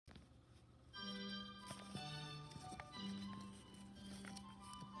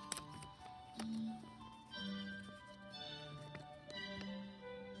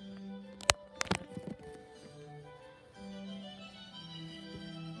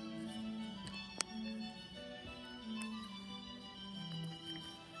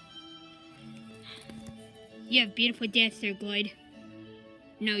You have beautiful dance there, Gloyd.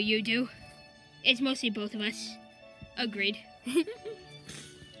 No, you do. It's mostly both of us. Agreed.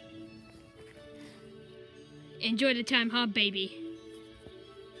 Enjoy the time, huh, baby?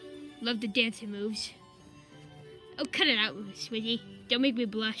 Love the dancing moves. Oh, cut it out, sweetie. Don't make me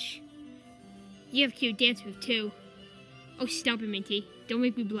blush. You have cute dance moves, too. Oh, stop it, Minty. Don't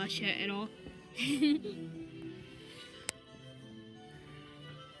make me blush at all.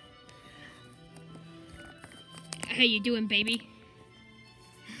 How you doing, baby?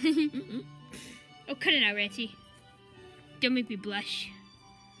 Oh, cut it out, Rancy. Don't make me blush.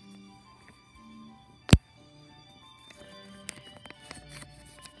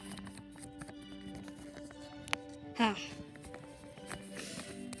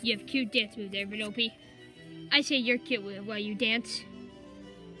 You have cute dance moves there, Vanellope. I say you're cute while you dance.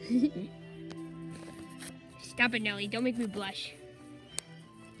 Stop it, Nelly. Don't make me blush.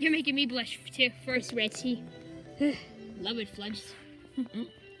 You're making me blush too. First, Rancy. Love it, Flugs.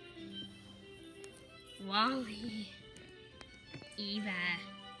 Wally. Eva.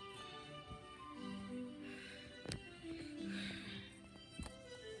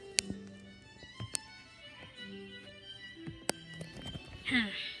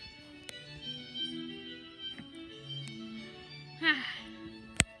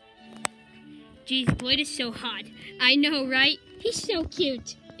 Geez, Gloyd is so hot. I know, right? He's so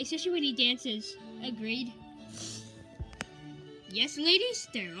cute. Especially when he dances. Agreed. Yes, ladies,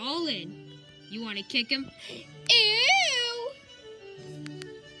 they're all in. You want to kick him? Ew!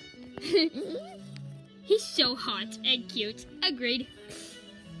 He's so hot and cute. Agreed.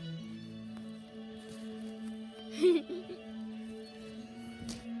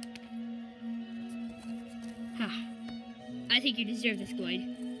 I think you deserve this,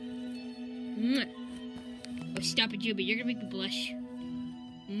 Gloyd. Oh, stop it, Juby. You're gonna make me blush.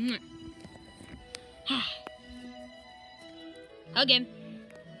 Hug him.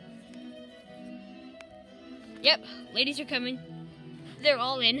 Yep, ladies are coming. They're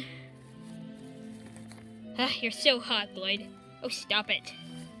all in. You're so hot, Gloyd. Oh, stop it.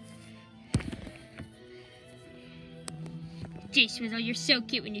 Gee, Swizzle, you're so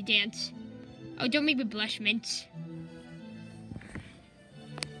cute when you dance. Oh, don't make me blush, Mint.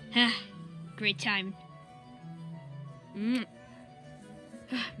 Great time. Mint.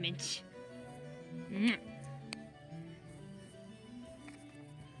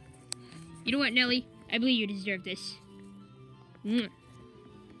 You know what, Nelly? I believe you deserve this.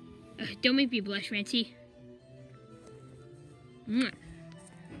 Don't make me blush, Rancy.